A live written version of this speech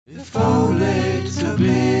If only to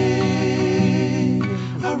be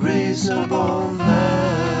a reasonable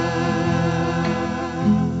man.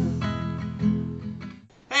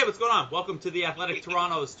 Hey, what's going on? Welcome to the Athletic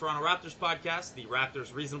Toronto's Toronto Raptors podcast, the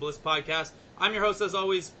Raptors Reasonablest podcast. I'm your host, as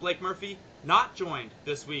always, Blake Murphy, not joined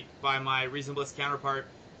this week by my Reasonablest counterpart,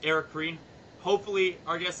 Eric Green. Hopefully,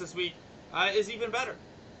 our guest this week is even better.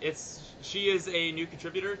 She is a new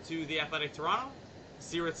contributor to the Athletic Toronto,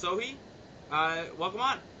 Seerat Sohi. Welcome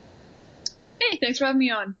on. Hey, thanks for having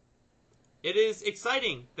me on. It is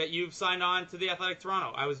exciting that you've signed on to the Athletic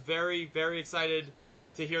Toronto. I was very, very excited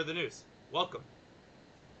to hear the news. Welcome.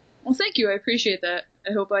 Well, thank you. I appreciate that.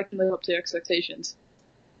 I hope I can live up to expectations.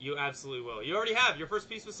 You absolutely will. You already have. Your first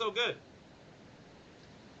piece was so good.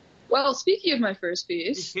 Well, speaking of my first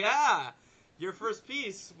piece... Yeah, your first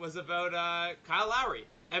piece was about Kyle Lowry.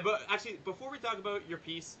 But actually, before we talk about your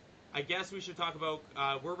piece, I guess we should talk about,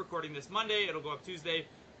 we're recording this Monday, it'll go up Tuesday,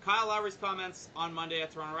 Kyle Lowry's comments on Monday at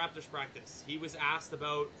Toronto Raptors practice. He was asked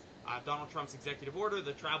about Donald Trump's executive order,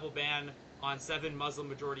 the travel ban on 7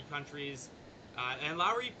 Muslim-majority countries, and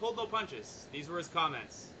Lowry pulled no punches. These were his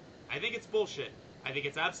comments. I think it's bullshit. I think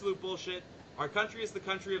it's absolute bullshit. Our country is the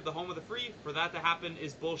country of the home of the free. For that to happen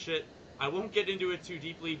is bullshit. I won't get into it too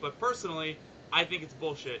deeply, but personally, I think it's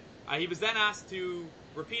bullshit. He was then asked to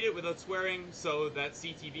repeat it without swearing so that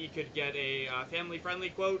CTV could get a family-friendly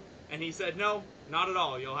quote, and he said, no, not at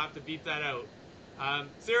all. You'll have to beep that out.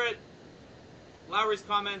 Seerat, Lowry's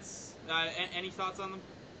comments, any thoughts on them?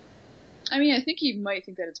 I mean, I think he might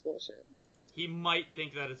think that it's bullshit. He might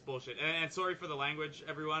think that it's bullshit. And sorry for the language,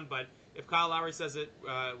 everyone, but if Kyle Lowry says it,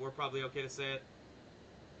 we're probably okay to say it.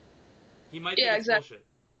 He might think it's bullshit.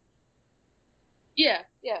 Yeah,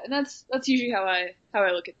 and that's usually how I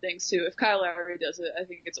look at things too. If Kyle Lowry does it, I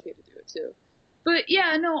think it's okay to do it too. But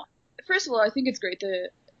yeah, no. First of all, I think it's great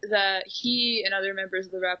that he and other members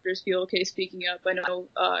of the Raptors feel okay speaking up. I know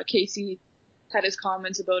Casey had his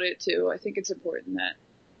comments about it too. I think it's important that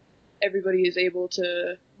everybody is able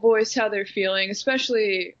to voice how they're feeling,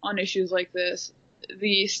 especially on issues like this.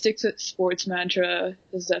 The stick to sports mantra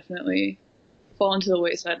has definitely fallen to the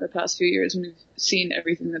wayside in the past few years when we've seen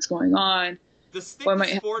everything that's going on. The stick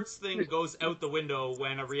to sports thing goes out the window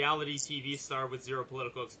when a reality TV star with zero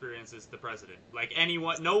political experience is the president. Like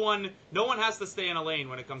anyone, no one has to stay in a lane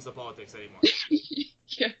when it comes to politics anymore.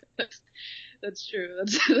 Yeah, that's true.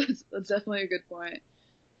 That's definitely a good point.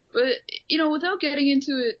 But, without getting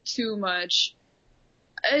into it too much,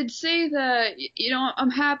 I'd say that,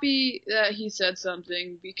 I'm happy that he said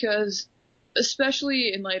something because,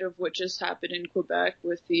 especially in light of what just happened in Quebec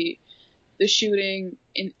with the shooting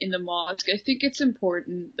in the mosque, I think it's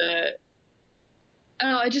important that, I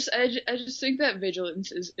don't know, I just think that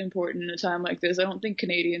vigilance is important in a time like this. I don't think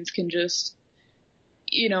Canadians can just,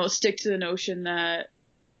 stick to the notion that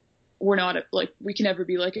we're not, like, we can never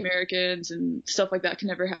be like Americans and stuff like that can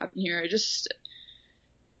never happen here. I just,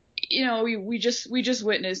 we just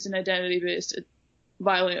witnessed an identity-based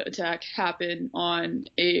violent attack happen on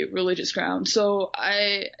a religious ground. So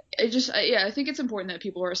I think it's important that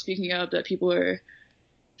people are speaking up, that people are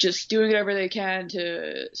just doing whatever they can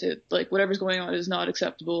to like, whatever's going on is not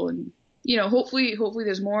acceptable. And, hopefully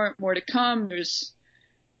there's more to come. There's,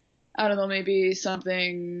 I don't know, maybe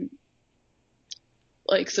something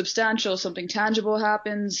like substantial, something tangible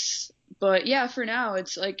happens. But yeah, for now,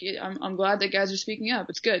 it's like, I'm glad that guys are speaking up.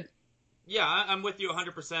 It's good. Yeah, I'm with you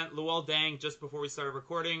 100%. Luol Deng, just before we started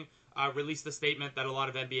recording, released a statement that a lot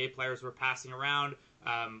of NBA players were passing around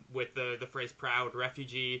with the phrase proud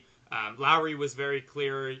refugee. Lowry was very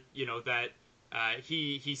clear, that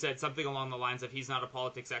he said something along the lines of he's not a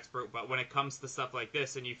politics expert, but when it comes to stuff like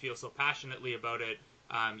this and you feel so passionately about it,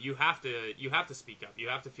 you have to speak up. You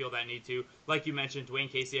have to feel that need to. Like you mentioned, Dwayne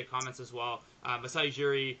Casey had comments as well. Masai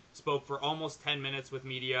Ujiri spoke for almost 10 minutes with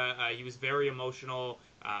media. He was very emotional.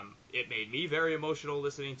 It made me very emotional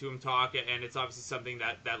listening to him talk, and it's obviously something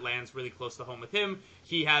that lands really close to home with him.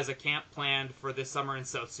 He has a camp planned for this summer in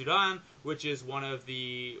South Sudan, which is one of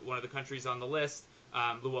the countries on the list.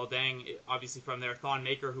 Luol Deng, obviously from there. Thon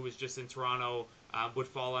Maker, who was just in Toronto, would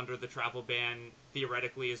fall under the travel ban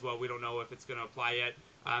theoretically as well. We don't know if it's going to apply yet.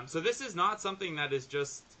 So this is not something that is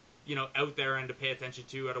just out there and to pay attention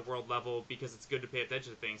to at a world level because it's good to pay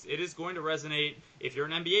attention to things. It is going to resonate if you're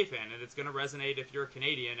an NBA fan, and it's going to resonate if you're a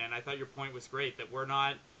Canadian. And I thought your point was great that we're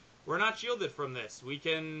not shielded from this. We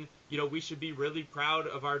can, we should be really proud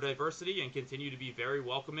of our diversity and continue to be very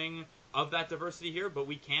welcoming of that diversity here, but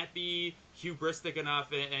we can't be hubristic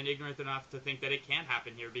enough and ignorant enough to think that it can't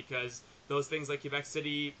happen here because those things like Quebec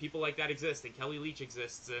City, people like that exist, and Kelly Leach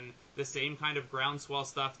exists, and the same kind of groundswell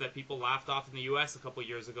stuff that people laughed off in the U.S. a couple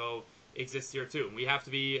years ago exists here too. We have to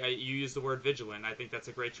be. You use the word vigilant. I think that's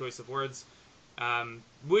a great choice of words.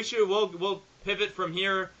 We'll pivot from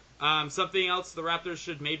here. Something else the Raptors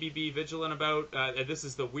should maybe be vigilant about. This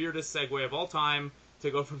is the weirdest segue of all time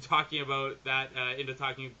to go from talking about that into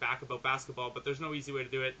talking back about basketball, but there's no easy way to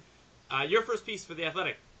do it. Your first piece for The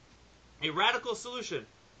Athletic. A radical solution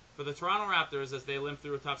for the Toronto Raptors as they limp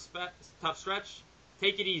through a tough stretch.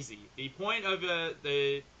 Take it easy. The point of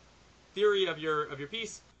the theory of your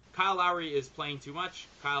piece, Kyle Lowry is playing too much.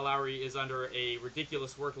 Kyle Lowry is under a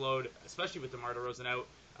ridiculous workload, especially with DeMar DeRozan out.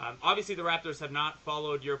 Obviously, the Raptors have not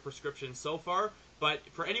followed your prescription so far, but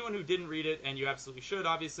for anyone who didn't read it, and you absolutely should,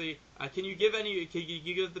 obviously, can you give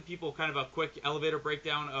the people kind of a quick elevator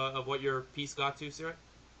breakdown of what your piece got to, Sarah?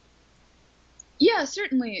 Yeah,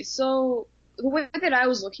 certainly. So the way that I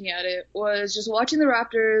was looking at it was just watching the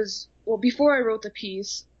Raptors. Well, before I wrote the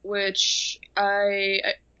piece, which I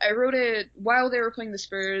wrote it while they were playing the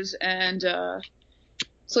Spurs, and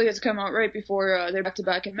so it had to come out right before their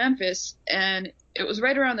back-to-back in Memphis, and it was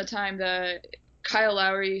right around the time that Kyle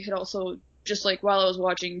Lowry had also, just like while I was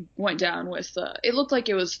watching, went down with it looked like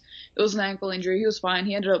it was an ankle injury. He was fine.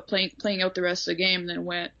 He ended up playing out the rest of the game, and then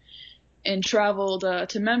went and traveled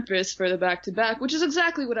to Memphis for the back-to-back, which is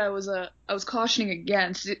exactly what I was cautioning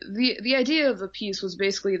against. The idea of the piece was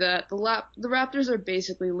basically that the Raptors are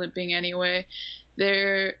basically limping anyway.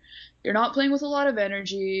 They're not playing with a lot of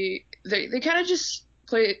energy. They kind of just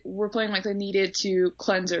were playing like they needed to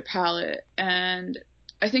cleanse their palate, and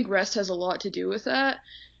I think rest has a lot to do with that,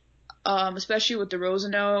 especially with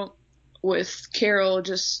DeRozan out, with Carroll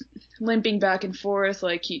just limping back and forth.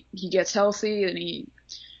 Like he gets healthy and he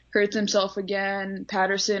hurts himself again.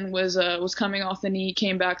 Patterson was coming off the knee,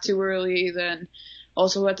 came back too early, then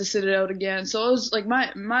also had to sit it out again. So it was like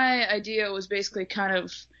my idea was basically kind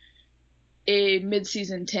of a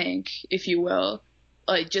mid-season tank, if you will.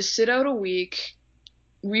 Like just sit out a week,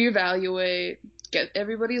 reevaluate, get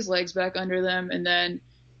everybody's legs back under them, and then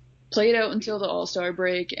play it out until the All-Star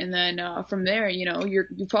break. And then from there,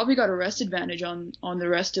 you probably got a rest advantage on the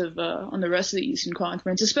rest of the Eastern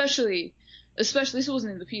Conference, especially this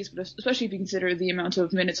wasn't in the piece, but especially if you consider the amount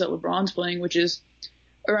of minutes that LeBron's playing, which is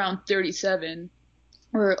around 37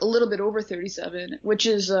 or a little bit over 37,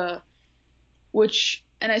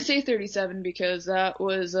 and I say 37 because that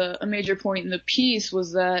was a major point in the piece,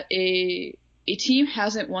 was that a team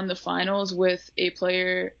hasn't won the finals with a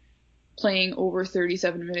player playing over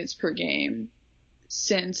 37 minutes per game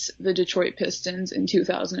since the Detroit Pistons in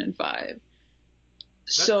 2005.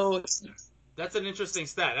 That's an interesting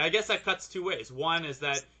stat. I guess that cuts two ways. One is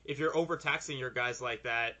that if you're overtaxing your guys like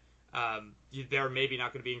that, they're maybe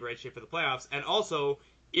not going to be in great shape for the playoffs. And also,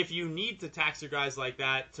 if you need to tax your guys like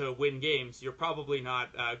that to win games, you're probably not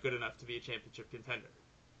good enough to be a championship contender.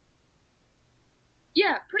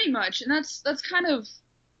 Yeah, pretty much. And that's kind of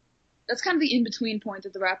the in-between point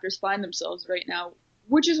that the Raptors find themselves right now,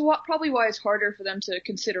 which is probably why it's harder for them to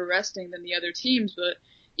consider resting than the other teams. But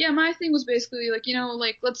yeah, my thing was basically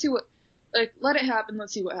let's see what. Let it happen.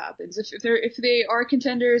 Let's see what happens. If they are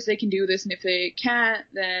contenders, they can do this, and if they can't,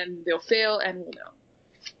 then they'll fail, and we'll know.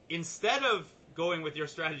 Instead of going with your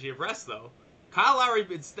strategy of rest, though, Kyle Lowry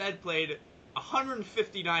instead played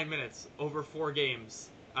 159 minutes over 4 games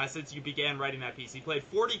since you began writing that piece. He played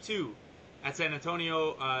 42 at San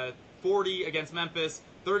Antonio, 40 against Memphis,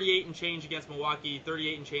 38 and change against Milwaukee,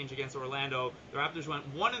 38 and change against Orlando. The Raptors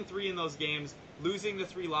went 1-3 in those games, losing the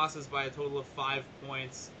 3 losses by a total of 5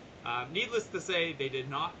 points. Needless to say, they did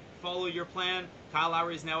not follow your plan. Kyle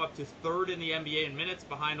Lowry is now up to 3rd in the NBA in minutes,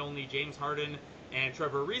 behind only James Harden and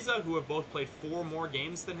Trevor Ariza, who have both played 4 more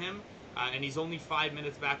games than him, and he's only 5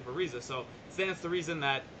 minutes back of Ariza. So it stands to reason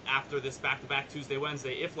that after this back-to-back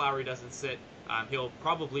Tuesday-Wednesday, if Lowry doesn't sit, he'll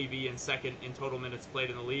probably be in 2nd in total minutes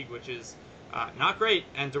played in the league, which is not great.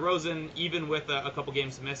 And DeRozan, even with a couple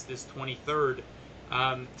games missed, is 23rd.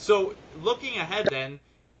 So looking ahead then,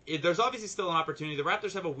 there's obviously still an opportunity. The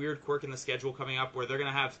Raptors have a weird quirk in the schedule coming up where they're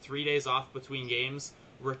going to have 3 days off between games,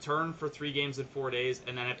 return for 3 games in 4 days,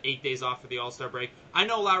 and then have 8 days off for the All-Star break. I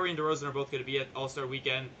know Lowry and DeRozan are both going to be at All-Star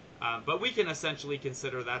weekend, but we can essentially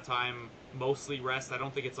consider that time mostly rest. I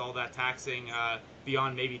don't think it's all that taxing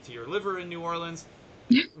beyond maybe to your liver in New Orleans.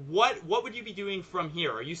 What would you be doing from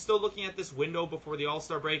here? Are you still looking at this window before the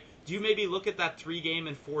All-Star break? Do you maybe look at that 3-game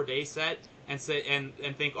and 4-day set and say and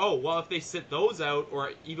think, oh, well, if they sit those out,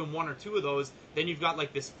 or even 1 or 2 of those, then you've got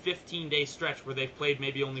like this 15-day stretch where they've played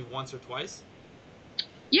maybe only once or twice?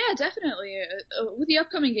 Yeah, definitely. With the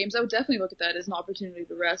upcoming games, I would definitely look at that as an opportunity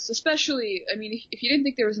to rest. Especially, I mean, if you didn't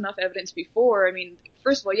think there was enough evidence before, I mean,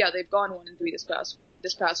 first of all, yeah, they've gone 1-3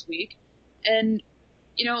 this past week, and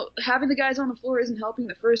having the guys on the floor isn't helping in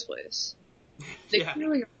the first place. They Yeah.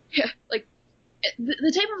 clearly, like,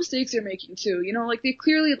 the type of mistakes they're making too, like they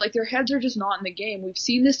clearly, like their heads are just not in the game. We've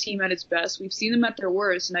seen this team at its best. We've seen them at their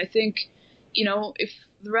worst. And I think, if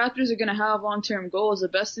the Raptors are going to have long-term goals, the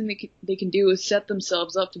best thing they can do is set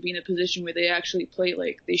themselves up to be in a position where they actually play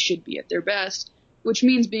like they should be at their best, which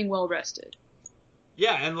means being well rested.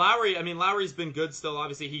 Yeah, and Lowry's been good still.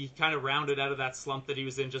 Obviously, he kind of rounded out of that slump that he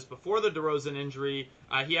was in just before the DeRozan injury.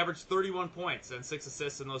 He averaged 31 points and 6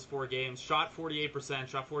 assists in those 4 games, shot 48%,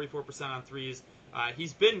 shot 44% on threes.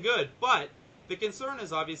 He's been good, but the concern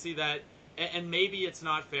is obviously that, and maybe it's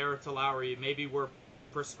not fair to Lowry, maybe we're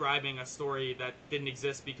prescribing a story that didn't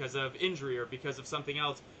exist because of injury or because of something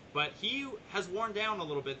else, but he has worn down a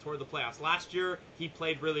little bit toward the playoffs. Last year, he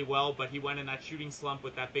played really well, but he went in that shooting slump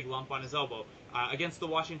with that big lump on his elbow. Against the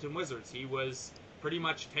Washington Wizards, he was pretty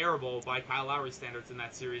much terrible by Kyle Lowry standards in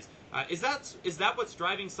that series. Is that what's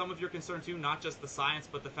driving some of your concern too? Not just the science,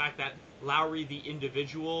 but the fact that Lowry, the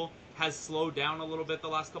individual, has slowed down a little bit the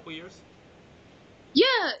last couple years?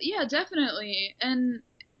 Yeah, definitely. And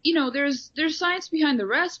there's science behind the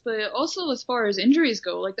rest, but also as far as injuries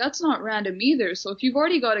go, like that's not random either. So if you've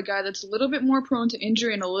already got a guy that's a little bit more prone to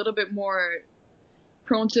injury and a little bit more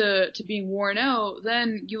prone to being worn out,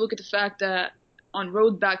 then you look at the fact that on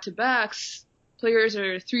road back-to-backs, players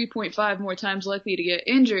are 3.5 more times likely to get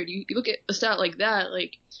injured. You look at a stat like that,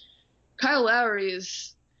 like Kyle Lowry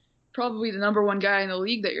is probably the number one guy in the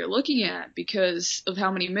league that you're looking at because of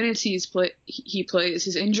how many minutes he plays,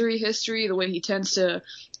 his injury history, the way he tends to,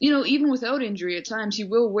 even without injury at times, he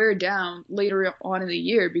will wear down later on in the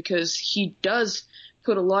year because he does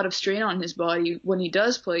put a lot of strain on his body when he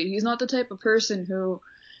does play. He's not the type of person who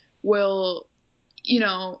will,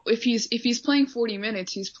 if he's playing 40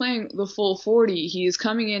 minutes, he's playing the full 40. He's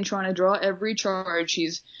coming in trying to draw every charge.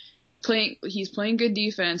 He's playing good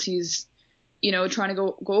defense. He's trying to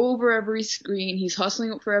go over every screen. He's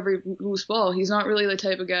hustling for every loose ball. He's not really the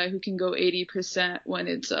type of guy who can go 80% when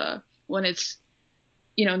it's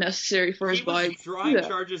necessary for his body. He was drawing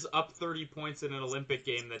charges up 30 points in an Olympic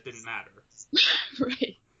game that didn't matter.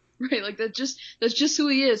 Right. Like that's just who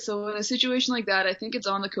he is. So in a situation like that, I think it's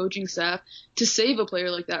on the coaching staff to save a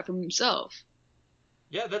player like that from himself.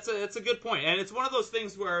 Yeah, that's a good point. And it's one of those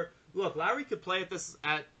things where, look, Lowry could play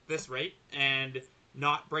at this rate and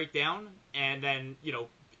not break down, and then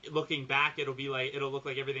looking back it'll look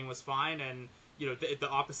like everything was fine, and the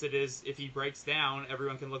opposite is if he breaks down,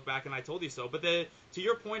 everyone can look back and I told you so. But to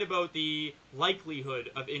your point about the likelihood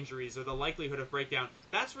of injuries or the likelihood of breakdown,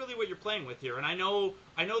 that's really what you're playing with here. And I know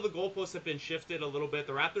the goalposts have been shifted a little bit.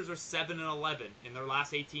 The Raptors are 7-11 in their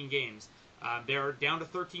last 18 games. They're down to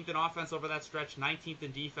 13th in offense over that stretch, 19th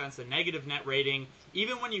in defense, a negative net rating.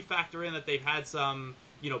 Even when you factor in that they've had some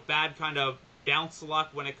bad kind of bounce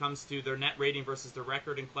luck when it comes to their net rating versus their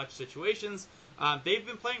record in clutch situations, they've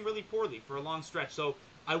been playing really poorly for a long stretch. So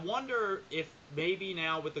I wonder if maybe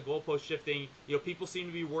now with the goalpost shifting, people seem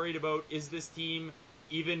to be worried about, is this team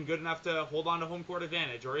even good enough to hold on to home court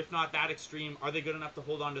advantage? Or if not that extreme, are they good enough to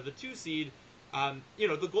hold on to the 2 seed? The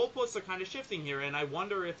goalposts are kind of shifting here, and I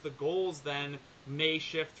wonder if the goals then may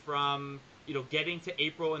shift from, getting to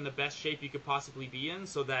April in the best shape you could possibly be in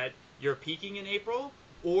so that you're peaking in April,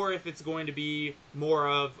 or if it's going to be more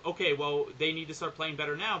of, okay, well, they need to start playing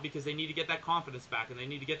better now because they need to get that confidence back and they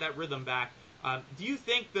need to get that rhythm back. Do you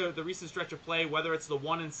think the recent stretch of play, whether it's the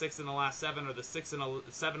 1-6 in the last 7 or the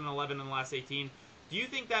 7-11 in the last 18, do you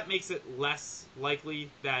think that makes it less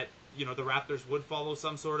likely that the Raptors would follow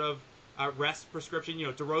some sort of rest prescription?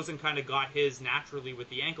 DeRozan kind of got his naturally with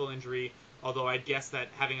the ankle injury, although I'd guess that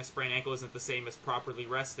having a sprained ankle isn't the same as properly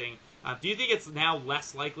resting. Do you think it's now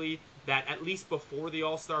less likely that at least before the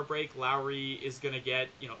All-Star break, Lowry is going to get,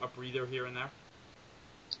 a breather here and there?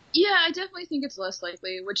 Yeah, I definitely think it's less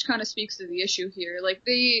likely, which kind of speaks to the issue here. Like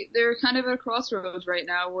they're kind of at a crossroads right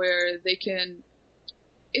now where they can.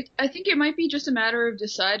 I think it might be just a matter of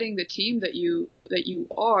deciding the team that you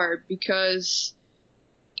are, because,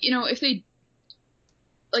 if they,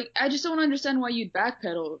 like, I just don't understand why you'd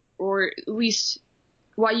backpedal, or at least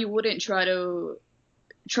why you wouldn't try to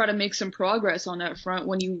make some progress on that front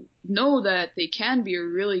when you know that they can be a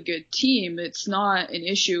really good team. It's not an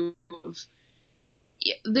issue of,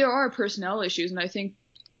 there are personnel issues, and I think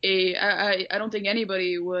I don't think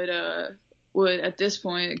anybody would at this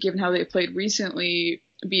point, given how they played recently,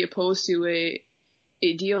 be opposed to a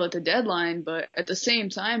deal at the deadline. But at the same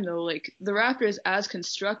time, though, like, the Raptors as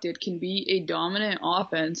constructed can be a dominant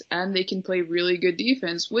offense and they can play really good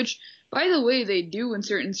defense, which, by the way, they do in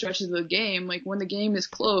certain stretches of the game. Like when the game is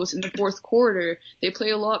close in the fourth quarter, they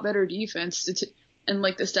play a lot better defense And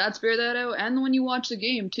like the stats bear that out, and when you watch the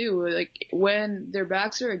game too, like when their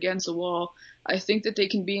backs are against the wall, I think that they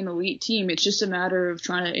can be an elite team. It's just a matter of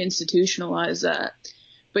trying to institutionalize that.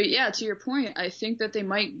 But yeah, to your point, I think that they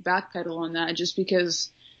might backpedal on that just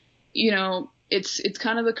because, it's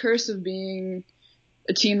kind of the curse of being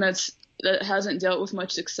a team that hasn't dealt with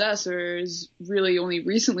much success or is really only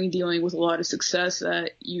recently dealing with a lot of success,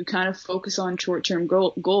 that you kind of focus on short-term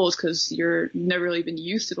goals because you've never really been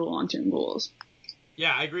used to the long-term goals.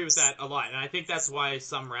 Yeah, I agree with that a lot, and I think that's why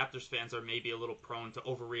some Raptors fans are maybe a little prone to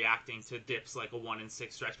overreacting to dips like a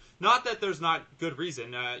 1-6 stretch. Not that there's not good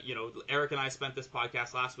reason. Eric and I spent this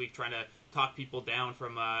podcast last week trying to talk people down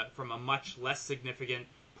from a much less significant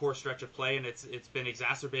poor stretch of play, and it's been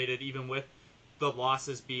exacerbated even with the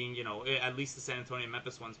losses being, at least the San Antonio and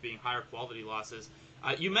Memphis ones being higher quality losses.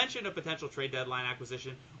 You mentioned a potential trade deadline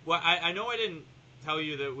acquisition. Well, I know I didn't tell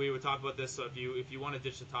you that we would talk about this, so if you want to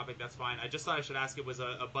ditch the topic, that's fine. I just thought I should ask. It was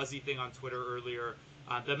a buzzy thing on Twitter earlier.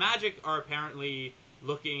 The Magic are apparently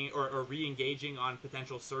looking or re-engaging on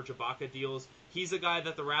potential Serge Ibaka deals. He's a guy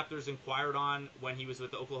that the Raptors inquired on when he was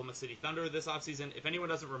with the Oklahoma City Thunder this offseason. If anyone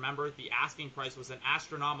doesn't remember, the asking price was an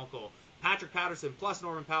astronomical Patrick Patterson plus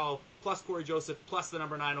Norman Powell plus Corey Joseph plus the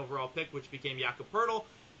number 9 overall pick, which became Jakob Poeltl.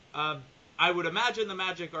 I would imagine the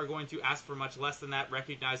Magic are going to ask for much less than that,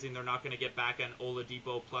 recognizing they're not going to get back an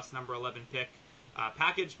Oladipo plus number 11 pick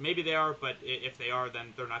package. Maybe they are, but if they are,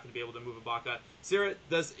 then they're not going to be able to move Ibaka. Sarah,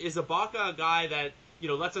 is Ibaka a guy that,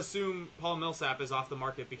 let's assume Paul Millsap is off the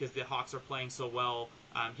market because the Hawks are playing so well.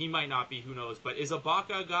 He might not be, who knows. But is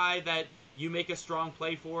Ibaka a guy that you make a strong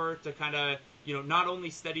play for to kind of, not only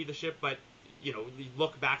steady the ship, but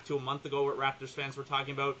look back to a month ago what Raptors fans were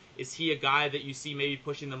talking about? Is he a guy that you see maybe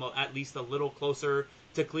pushing them at least a little closer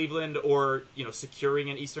to Cleveland or, securing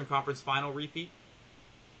an Eastern Conference final repeat?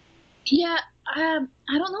 Yeah, I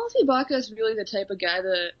don't know if Ibaka is really the type of guy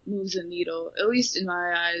that moves the needle, at least in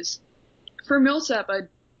my eyes. For Millsap, I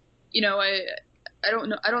don't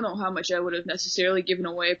know how much I would have necessarily given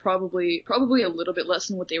away. Probably a little bit less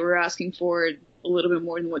than what they were asking for, a little bit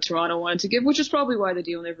more than what Toronto wanted to give, which is probably why the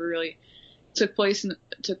deal never really took place in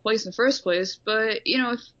the first place. But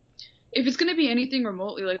if it's going to be anything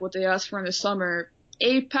remotely like what they asked for in the summer,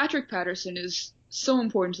 Patrick Patterson is so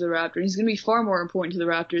important to the Raptors. He's going to be far more important to the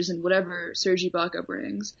Raptors than whatever Serge Ibaka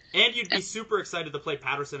brings. And you'd be super excited to play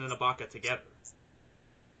Patterson and Ibaka together.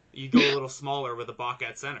 You'd go a little smaller with Ibaka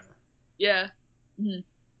at center. Yeah. Mm-hmm.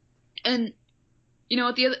 And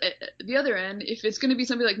at the other end, if it's going to be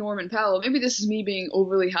somebody like Norman Powell, maybe this is me being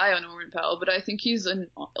overly high on Norman Powell, but I think he's an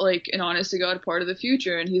honest to God part of the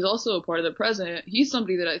future, and he's also a part of the present. He's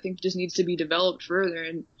somebody that I think just needs to be developed further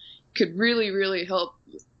and could really, really help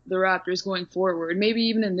the Raptors going forward. Maybe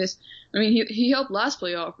even in this, he helped last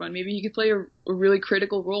playoff run. Maybe he could play a really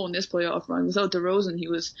critical role in this playoff run. Without DeRozan, he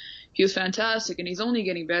was fantastic, and he's only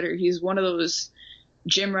getting better. He's one of those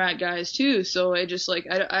gym rat guys too, so I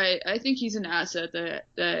think he's an asset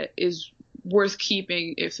that is worth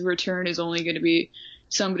keeping if the return is only going to be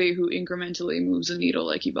somebody who incrementally moves the needle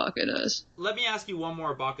like Ibaka does. Let me ask you one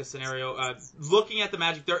more Ibaka scenario. Looking at the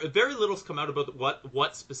Magic, there very little's come out about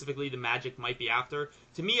what specifically the Magic might be after.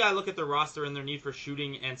 To me, I look at their roster and their need for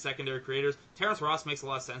shooting and secondary creators. Terrence Ross makes a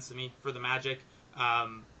lot of sense to me for the Magic.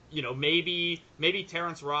 Maybe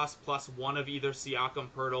Terrence Ross plus one of either Siakam,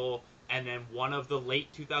 Poeltl, and then one of the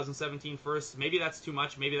late 2017 firsts. Maybe that's too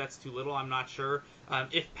much. Maybe that's too little. I'm not sure.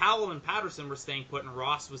 If Powell and Patterson were staying put and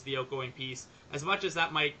Ross was the outgoing piece, as much as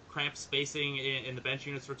that might cramp spacing in the bench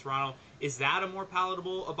units for Toronto, is that a more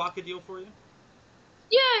palatable Ibaka deal for you?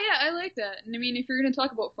 Yeah, I like that. And if you're going to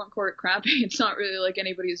talk about front court cramping, it's not really like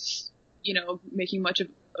anybody's, making much of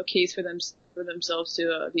a case for themselves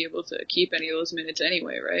to be able to keep any of those minutes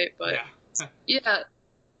anyway, right? But yeah.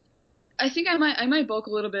 I think I might bulk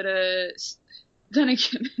a little bit. Then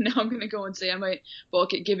again, now I'm gonna go and say I might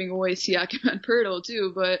bulk at giving away Siakam and Poeltl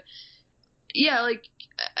too. But yeah,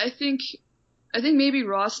 I think maybe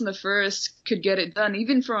Ross in the first could get it done,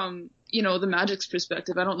 even from the Magic's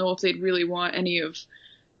perspective. I don't know if they'd really want any of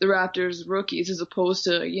the Raptors rookies as opposed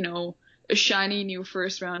to a shiny new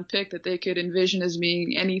first round pick that they could envision as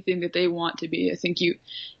being anything that they want to be. I think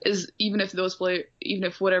even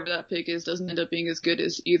if whatever that pick is doesn't end up being as good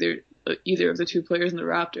as either of the two players in the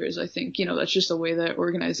Raptors, I think that's just the way that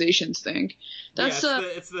organizations think.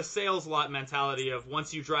 It's the sales lot mentality of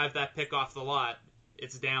once you drive that pick off the lot,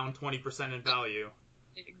 it's down 20% in value.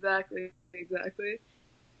 Exactly.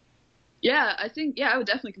 Yeah, I would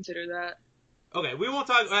definitely consider that. Okay, we won't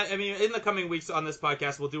talk. In the coming weeks on this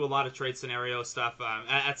podcast, we'll do a lot of trade scenario stuff.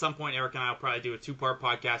 At some point, Eric and I will probably do a 2-part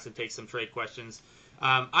podcast and take some trade questions.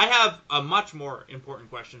 I have a much more important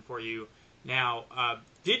question for you. Now,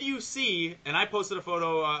 did you see, and I posted a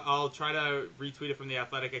photo, I'll try to retweet it from the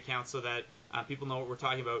Athletic account so that people know what we're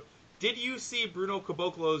talking about. Did you see Bruno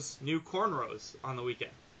Caboclo's new cornrows on the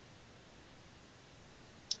weekend?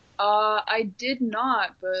 I did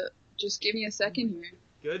not, but just give me a second here.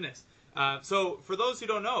 Goodness. So, for those who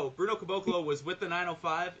don't know, Bruno Caboclo was with the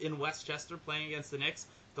 905 in Westchester playing against the Knicks.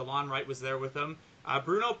 DeLon Wright was there with him.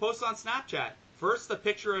 Bruno posts on Snapchat. First, a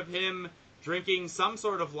picture of him drinking some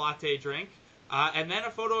sort of latte drink, and then a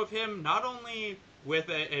photo of him not only with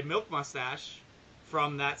a milk mustache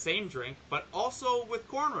from that same drink, but also with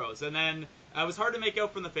cornrows. And then it was hard to make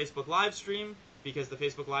out from the Facebook live stream because the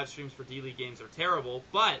Facebook live streams for D-League games are terrible,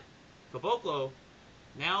 but Caboclo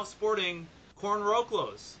now sporting cornrow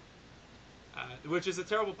clothes, which is a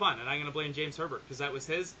terrible pun, and I'm going to blame James Herbert because that was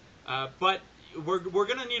his. But we're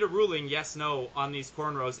going to need a ruling, yes, no, on these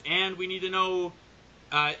cornrows, and we need to know,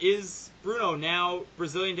 is Bruno now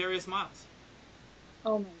Brazilian Darius Miles?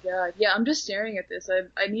 Oh my god. Yeah, I'm just staring at this.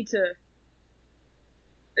 I need to.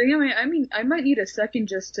 I mean, I might need a second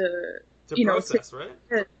just to process, right?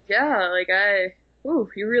 Yeah, like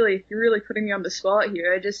you're really putting me on the spot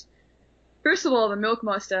here. First of all, the milk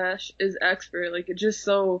mustache is expert. Like, it's just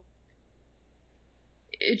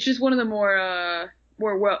one of the more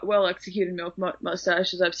well executed milk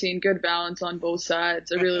mustaches I've seen. Good balance on both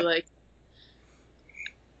sides. I really like.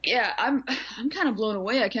 Yeah, I'm kind of blown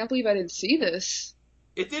away. I can't believe I didn't see this.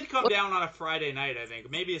 It did come down on a Friday night, I think,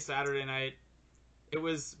 maybe a Saturday night. It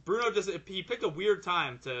was Bruno. He picked a weird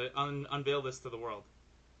time to unveil this to the world.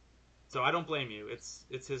 So I don't blame you. It's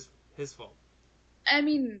his fault. I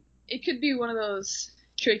mean, it could be one of those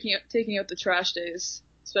taking out the trash days,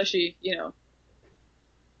 especially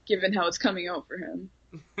given how it's coming out for him.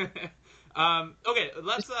 Okay,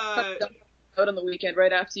 let's out on the weekend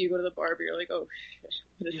right after you go to the barber, you're like, oh shit,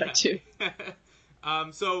 what did I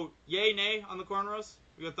do? So yay, nay on the cornrows?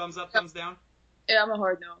 We got thumbs up, thumbs down? Yeah, I'm a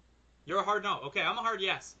hard no. You're a hard no. Okay, I'm a hard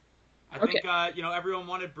yes. I think everyone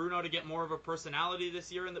wanted Bruno to get more of a personality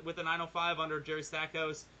this year with the 905 under Jerry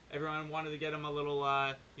Stackhouse. Everyone wanted to get him a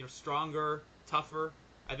little stronger, tougher.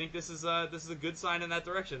 I think this is a good sign in that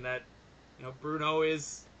direction that Bruno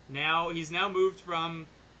is he's now moved from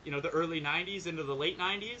the early 90s into the late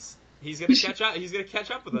 90s. He's gonna catch up. He's gonna catch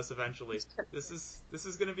up with us eventually. This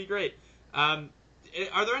is gonna be great.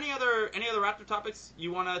 Are there any other Raptor topics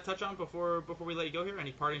you want to touch on before we let you go here?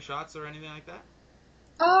 Any parting shots or anything like that?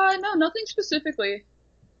 No, nothing specifically.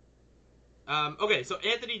 Okay, so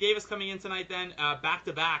Anthony Davis coming in tonight then, back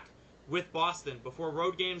to back with Boston before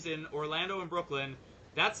road games in Orlando and Brooklyn.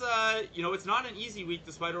 That's it's not an easy week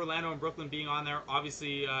despite Orlando and Brooklyn being on there.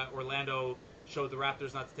 Obviously, Orlando showed the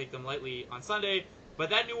Raptors not to take them lightly on Sunday. But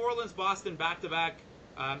that New Orleans-Boston back-to-back,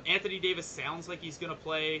 Anthony Davis sounds like he's going to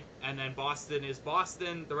play, and then Boston is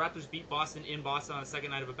Boston. The Raptors beat Boston in Boston on the second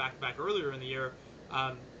night of a back-to-back earlier in the year.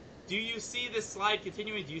 Do you see this slide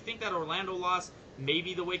continuing? Do you think that Orlando loss may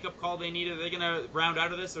be the wake-up call they needed? Are they going to round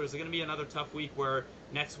out of this, or is it going to be another tough week where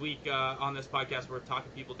next week on this podcast we're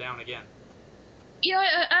talking people down again? Yeah,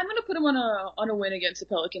 I'm gonna put them on a win against the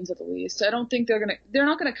Pelicans at the least. I don't think they're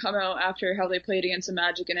not gonna come out after how they played against the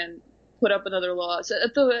Magic and then put up another loss.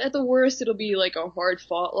 At the worst, it'll be like a hard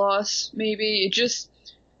fought loss, maybe. That's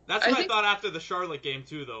what I thought after the Charlotte game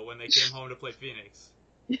too, though, when they came home to play Phoenix.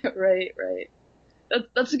 Yeah, right.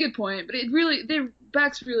 That's a good point, but their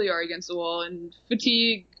backs really are against the wall, and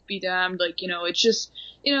fatigue be damned. Like it's just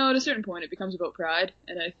at a certain point it becomes about pride,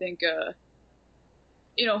 and I think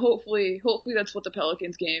hopefully that's what the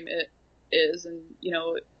Pelicans game is, and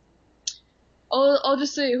I'll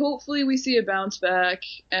just say hopefully we see a bounce back,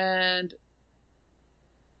 and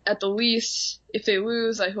at the least, if they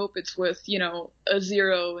lose, I hope it's with a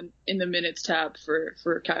 0 in the minutes tab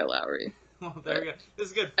for Kyle Lowry. Well, there we go. This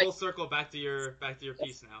is good. Full circle back to your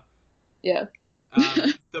piece now. Yeah.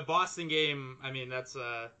 The Boston game, I mean, that's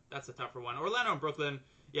a tougher one. Orlando and Brooklyn,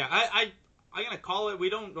 yeah, I'm gonna call it. We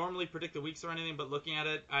don't normally predict the weeks or anything, but looking at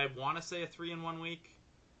it, I want to say a 3-1 week.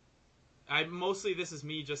 This is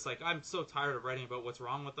me just like, I'm so tired of writing about what's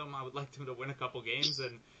wrong with them. I would like them to win a couple games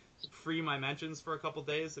and free my mentions for a couple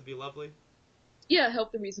days. It'd be lovely. Yeah,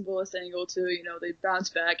 help the reasonableest angle too. They bounce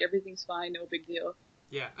back. Everything's fine. No big deal.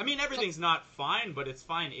 Yeah, I mean, everything's not fine, but it's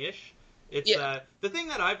fine-ish. It's the thing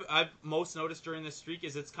that I've most noticed during this streak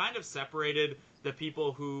is it's kind of separated the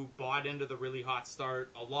people who bought into the really hot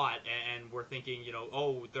start a lot and were thinking,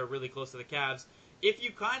 they're really close to the Cavs. If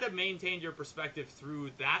you kind of maintained your perspective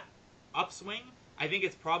through that upswing, I think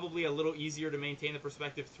it's probably a little easier to maintain the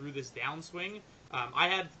perspective through this downswing. I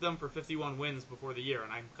had them for 51 wins before the year,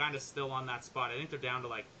 and I'm kind of still on that spot. I think they're down to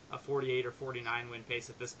like a 48 or 49 win pace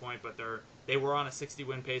at this point, but they were on a 60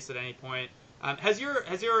 win pace at any point. Has your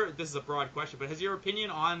this is a broad question, but has your opinion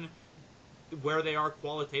on where they are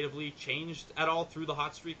qualitatively changed at all through the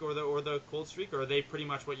hot streak or the cold streak, or are they pretty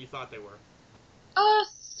much what you thought they were?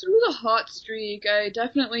 Through the hot streak, I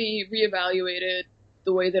definitely reevaluated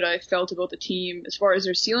the way that I felt about the team as far as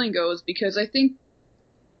their ceiling goes, because I think,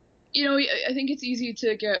 I think it's easy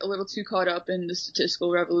to get a little too caught up in the statistical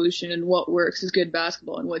revolution and what works as good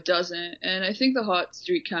basketball and what doesn't. And I think the hot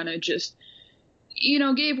streak kind of just,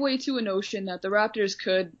 gave way to a notion that the Raptors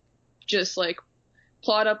could just like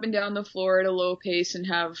plot up and down the floor at a low pace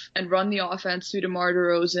and run the offense through DeMar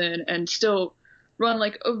DeRozan and still run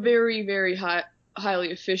like a very, very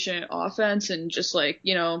highly efficient offense and just like,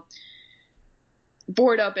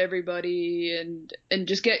 board up everybody and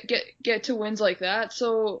just get to wins like that.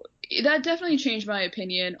 So that definitely changed my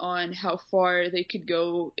opinion on how far they could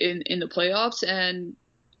go in the playoffs, and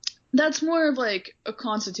that's more of like a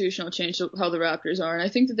constitutional change to how the Raptors are, and I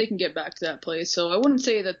think that they can get back to that place. So I wouldn't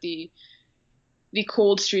say that the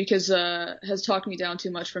cold streak has talked me down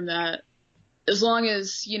too much from that, as long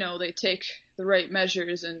as they take the right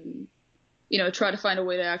measures and try to find a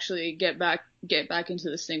way to actually get back into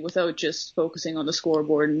this thing without just focusing on the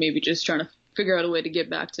scoreboard and maybe just trying to figure out a way to get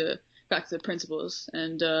back to the principles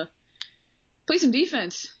and play some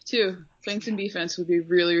defense too. Playing some defense would be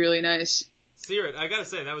really, really nice. Sirit, I gotta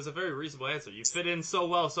say, that was a very reasonable answer. You fit in so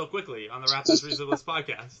well, so quickly on the Raptors Reasonableness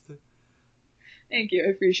podcast. Thank you, I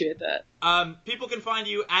appreciate that. People can find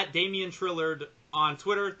you at Damian Trillard on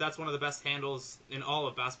Twitter. That's one of the best handles in all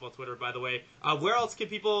of basketball Twitter, by the way. Where else can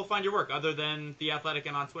people find your work other than The Athletic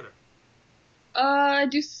and on Twitter? I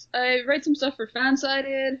write some stuff for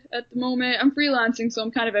Fansided at the moment. I'm freelancing, so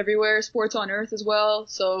I'm kind of everywhere. Sports on Earth as well.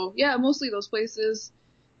 So yeah, mostly those places.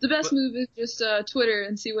 The best move is just Twitter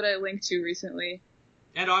and see what I linked to recently.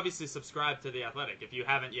 And obviously subscribe to The Athletic if you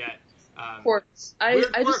haven't yet. Of course.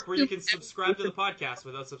 Weird quirk where you can subscribe to the podcast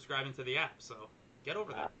without subscribing to the app, so get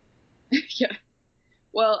over that. Yeah.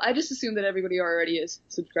 Well, I just assume that everybody already is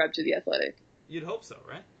subscribed to The Athletic. You'd hope so,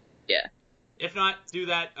 right? Yeah. If not, do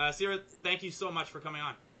that. Sierra, thank you so much for coming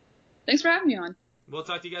on. Thanks for having me on. We'll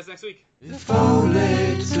talk to you guys next week. If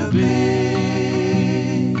only to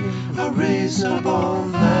be a reasonable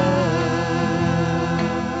man.